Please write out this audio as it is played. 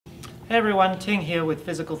Hey everyone, Ting here with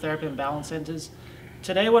Physical Therapy and Balance Centers.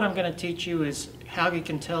 Today what I'm going to teach you is how you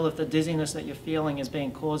can tell if the dizziness that you're feeling is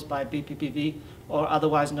being caused by Bppv, or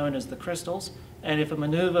otherwise known as the crystals, and if a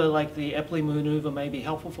maneuver like the Epley Maneuver may be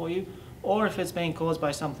helpful for you, or if it's being caused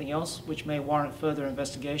by something else which may warrant further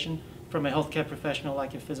investigation from a healthcare professional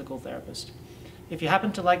like your physical therapist. If you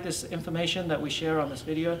happen to like this information that we share on this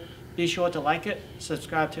video, be sure to like it,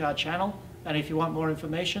 subscribe to our channel, and if you want more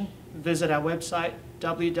information, visit our website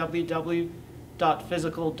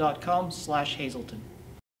www.physical.com/Hazleton.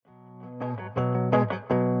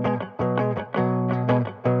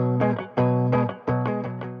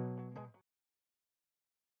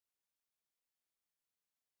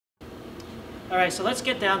 Alright, so let's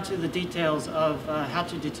get down to the details of how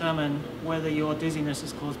to determine whether your dizziness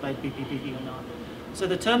is caused by Bppv or not. So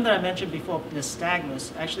the term that I mentioned before,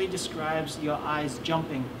 Nystagmus, actually describes your eyes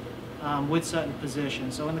jumping with certain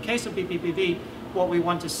positions. So in the case of Bppv, what we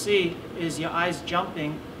want to see is your eyes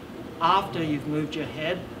jumping after you've moved your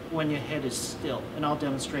head when your head is still. And I'll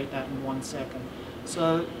demonstrate that in 1 second.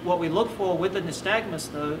 So what we look for with the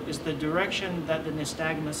nystagmus though is the direction that the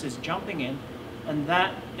nystagmus is jumping in, and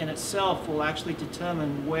that in itself will actually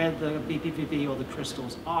determine where the Bppv or the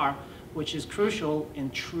crystals are, which is crucial in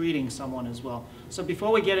treating someone as well. So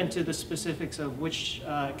before we get into the specifics of which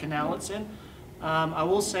canal it's in, I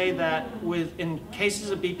will say that in cases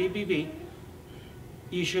of Bppv,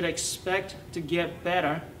 you should expect to get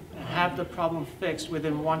better and have the problem fixed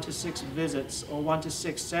within 1 to 6 visits or 1 to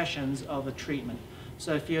 6 sessions of a treatment.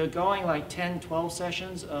 So if you're going like 10, 12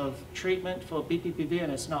 sessions of treatment for Bppv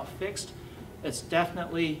and it's not fixed, it's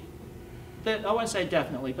definitely, I won't say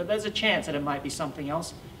definitely, but there's a chance that it might be something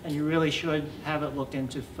else, and you really should have it looked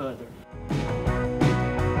into further.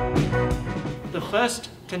 The first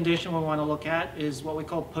condition we want to look at is what we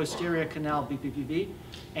call posterior canal Bppv,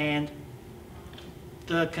 and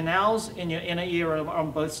the canals in your inner ear are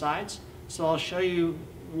on both sides. So I'll show you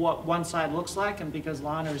what one side looks like, and because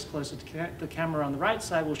Lana is closer to the camera on the right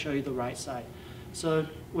side, we'll show you the right side. So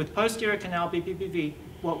with posterior canal Bppv,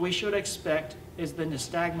 what we should expect is the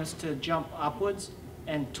nystagmus to jump upwards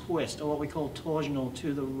and twist, or what we call torsional,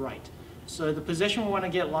 to the right. So the position we want to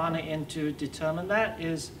get Lana in to determine that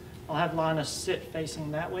is, I'll have Lana sit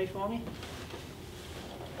facing that way for me,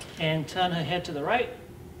 and turn her head to the right,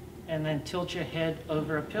 and then tilt your head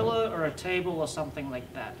over a pillow or a table or something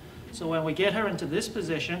like that. So when we get her into this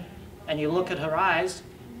position, and you look at her eyes,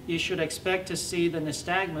 you should expect to see the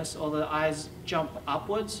nystagmus, or the eyes, jump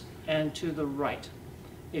upwards and to the right.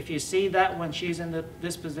 If you see that when she's in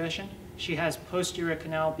this position, she has posterior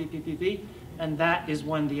canal Bppv, and that is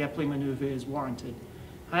when the Epley Maneuver is warranted.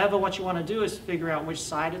 However, what you want to do is figure out which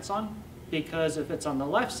side it's on, because if it's on the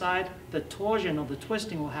left side, the torsion or the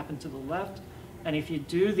twisting will happen to the left, and if you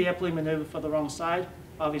do the Epley Maneuver for the wrong side,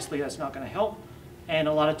 obviously that's not going to help, and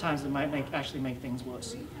a lot of times it might actually make things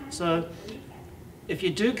worse. So if you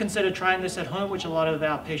do consider trying this at home, which a lot of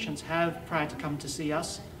our patients have prior to coming to see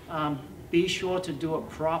us, be sure to do it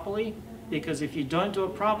properly, because if you don't do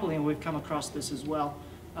it properly, and we've come across this as well,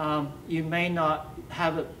 you may not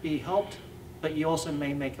have it be helped, but you also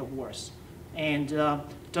may make it worse. And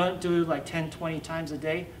don't do like 10, 20 times a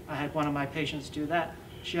day. I had one of my patients do that.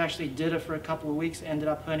 She actually did it for a couple of weeks, ended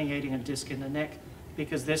up herniating a disc in the neck,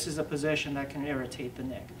 because this is a position that can irritate the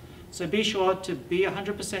neck. So be sure to be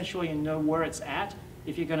 100% sure you know where it's at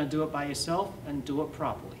if you're going to do it by yourself, and do it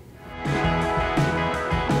properly.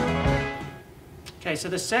 Okay, so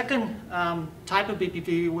the second type of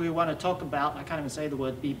Bppv we want to talk about, I can't even say the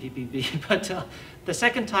word Bppv, but the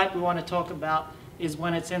second type we want to talk about is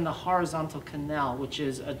when it's in the horizontal canal, which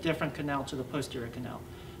is a different canal to the posterior canal.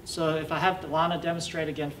 So if I have Lana demonstrate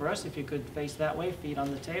again for us, if you could face that way, feet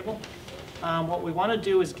on the table. What we want to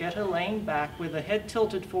do is get her laying back with the head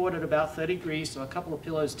tilted forward at about 30 degrees, so a couple of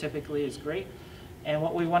pillows typically is great. And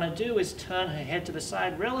what we want to do is turn her head to the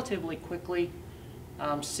side relatively quickly,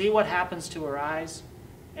 see what happens to her eyes,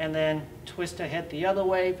 and then twist her head the other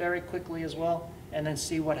way very quickly as well, and then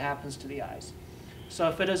see what happens to the eyes. So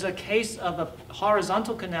if it is a case of a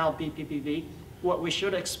horizontal canal Bppv, what we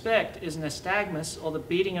should expect is nystagmus, or the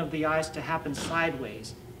beating of the eyes, to happen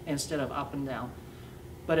sideways instead of up and down.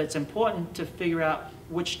 But it's important to figure out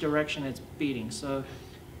which direction it's beating. So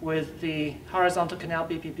with the horizontal canal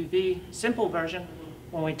Bppv simple version,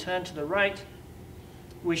 when we turn to the right,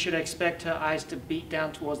 we should expect her eyes to beat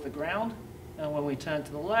down towards the ground, and when we turn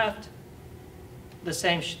to the left, the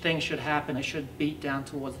same thing should happen. It should beat down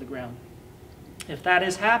towards the ground. If that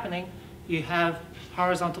is happening, you have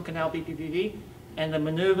horizontal canal Bppv, and the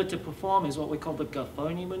maneuver to perform is what we call the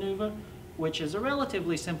Gafoni Maneuver, which is a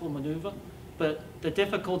relatively simple maneuver, but the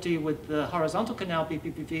difficulty with the horizontal canal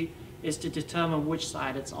Bppv is to determine which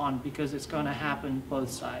side it's on, because it's going to happen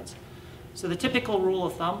both sides. So the typical rule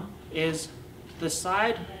of thumb is the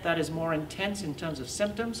side that is more intense in terms of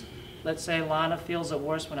symptoms. Let's say Lana feels it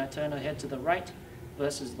worse when I turn her head to the right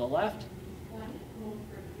versus the left.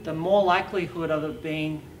 The more likelihood of it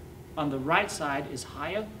being on the right side is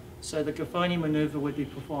higher, so the Gafoni maneuver would be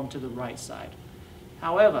performed to the right side.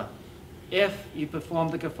 However, if you perform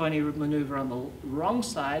the Gafoni maneuver on the wrong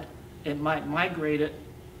side, it might migrate it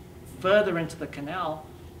further into the canal,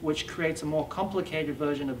 which creates a more complicated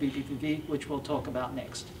version of Bppv, which we'll talk about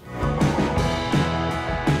next.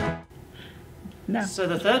 No. So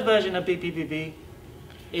the third version of Bppv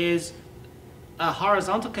is a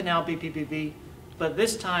horizontal canal Bppv, but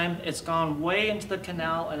this time it's gone way into the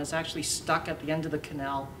canal and it's actually stuck at the end of the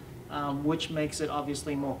canal, which makes it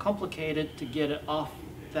obviously more complicated to get it off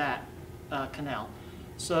that canal.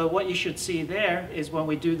 So what you should see there is when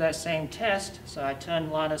we do that same test, so I turn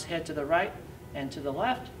Lana's head to the right and to the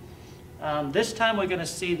left. This time we're going to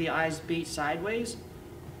see the eyes beat sideways,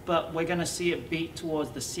 but we're going to see it beat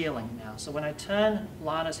towards the ceiling now. So when I turn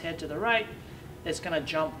Lana's head to the right, it's going to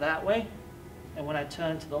jump that way. And when I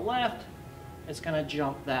turn to the left, it's going to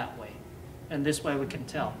jump that way. And this way we can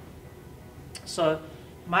tell. So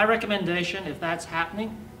my recommendation, if that's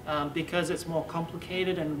happening, because it's more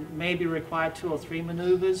complicated and maybe require 2 or 3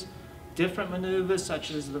 maneuvers, different maneuvers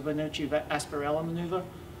such as the Vannucci-Asparella maneuver,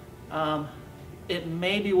 it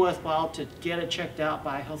may be worthwhile to get it checked out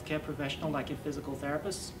by a healthcare professional like your physical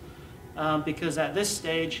therapist, because at this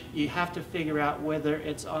stage you have to figure out whether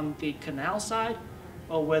it's on the canal side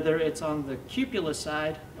or whether it's on the cupula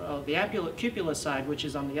side, or the cupula side, which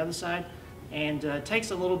is on the other side, and it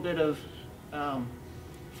takes a little bit of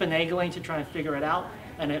finagling to try and figure it out,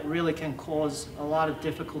 and it really can cause a lot of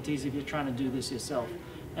difficulties if you're trying to do this yourself.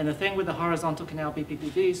 And the thing with the horizontal canal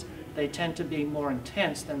Bppvs, they tend to be more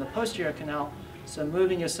intense than the posterior canal, so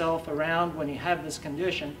moving yourself around when you have this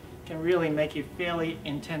condition can really make you fairly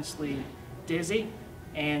intensely dizzy.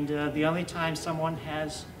 And the only time someone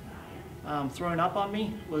has thrown up on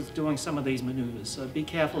me was doing some of these maneuvers, so be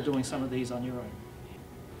careful doing some of these on your own.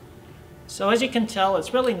 So as you can tell,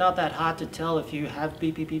 it's really not that hard to tell if you have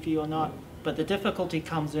Bppv or not, but the difficulty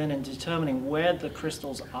comes in determining where the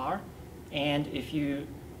crystals are, and if you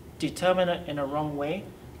determine it in a wrong way,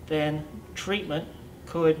 then treatment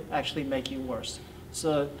could actually make you worse.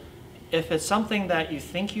 So if it's something that you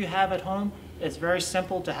think you have at home, it's very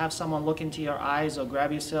simple to have someone look into your eyes or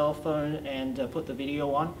grab your cell phone and put the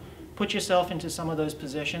video on. Put yourself into some of those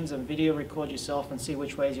positions and video record yourself and see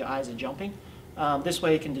which ways your eyes are jumping. This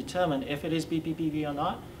way you can determine if it is Bppv or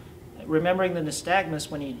not. Remembering the nystagmus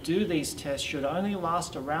when you do these tests should only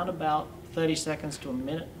last around about 30 seconds to a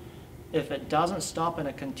minute. If it doesn't stop and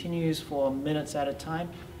it continues for minutes at a time,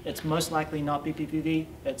 it's most likely not Bppv,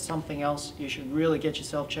 it's something else. You should really get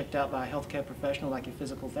yourself checked out by a healthcare professional like your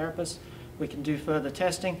physical therapist. We can do further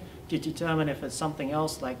testing to determine if it's something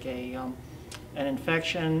else like an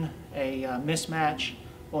infection, a mismatch,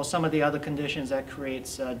 or some of the other conditions that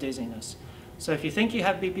creates dizziness. So if you think you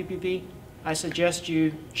have Bppv, I suggest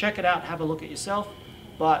you check it out, have a look at yourself,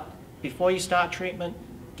 but before you start treatment,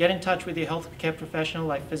 get in touch with your healthcare professional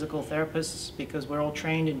like physical therapists, because we're all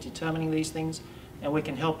trained in determining these things, and we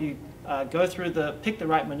can help you go through pick the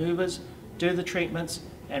right maneuvers, do the treatments,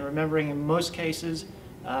 and remembering in most cases,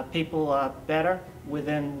 people are better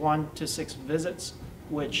within 1 to 6 visits,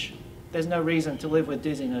 which there's no reason to live with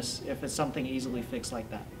dizziness if it's something easily fixed like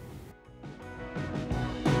that.